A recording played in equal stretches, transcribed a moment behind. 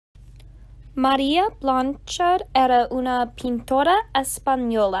María Blanchard era una pintora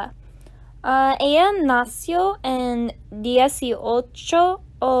española. Ella nació en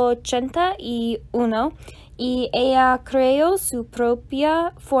 1881 y ella creó su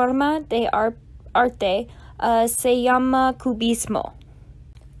propia forma de arte. Se llama cubismo.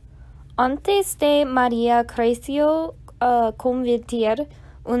 Antes de María creció convertir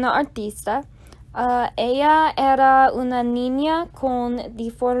una artista, ella era una niña con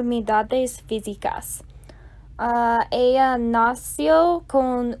deformidades físicas. Ella nació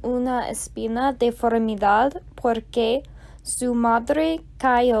con una espina deformidad porque su madre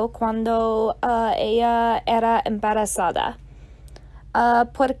cayó cuando ella era embarazada.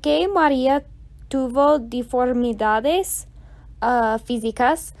 ¿Por qué María tuvo deformidades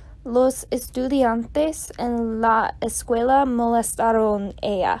físicas? Los estudiantes en la escuela molestaron a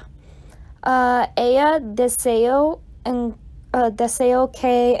ella. Ella deseó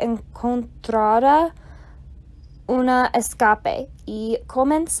que encontrara un escape y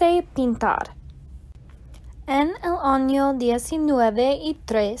comencé a pintar. En el año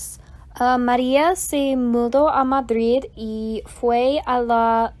 1903, María se mudó a Madrid y fue a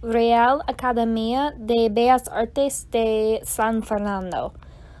la Real Academia de Bellas Artes de San Fernando.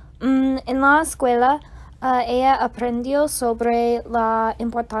 En la escuela, ella aprendió sobre la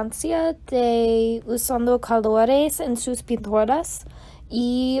importancia de usando colores en sus pinturas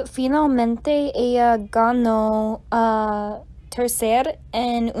y finalmente ella ganó tercer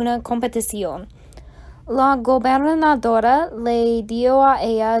en una competición. La gobernadora le dio a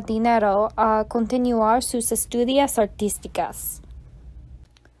ella dinero a continuar sus estudios artísticos.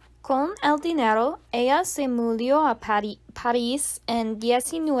 Con el dinero, ella se mudó a París en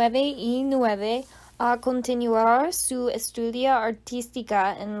 1909 a continuar su estudio artístico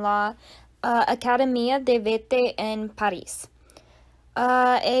en la Academia de Arte en París.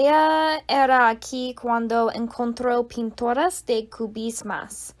 Ella era aquí cuando encontró pinturas de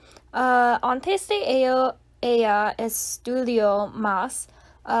cubismas. Antes de ello, ella estudió más.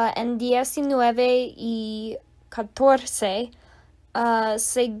 En 1914,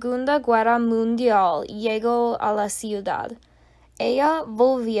 Segunda Guerra Mundial llegó a la ciudad. Ella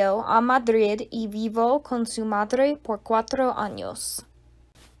volvió a Madrid y vivió con su madre por 4 años.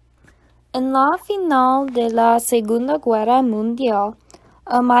 En la final de la Segunda Guerra Mundial,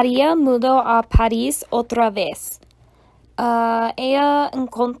 María mudó a París otra vez. Ella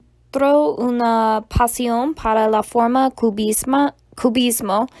encontró una pasión para la forma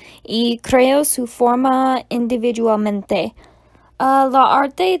cubismo y creó su forma individualmente. La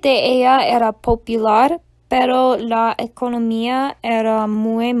arte de ella era popular, pero la economía era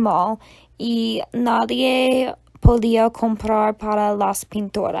muy mal y nadie podía comprar para las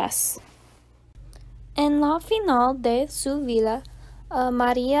pinturas. En la final de su vida,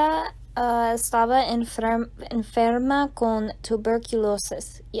 María estaba enferma con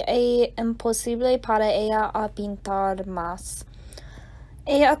tuberculosis y era imposible para ella a pintar más.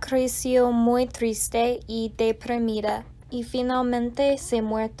 Ella creció muy triste y deprimida y finalmente se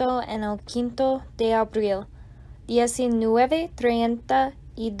murió en el 5 de abril,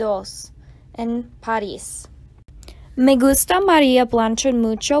 1932, en París. Me gusta María Blanchard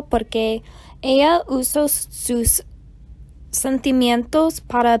mucho porque ella usó sus sentimientos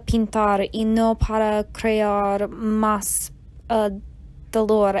para pintar y no para crear más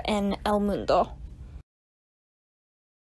dolor en el mundo.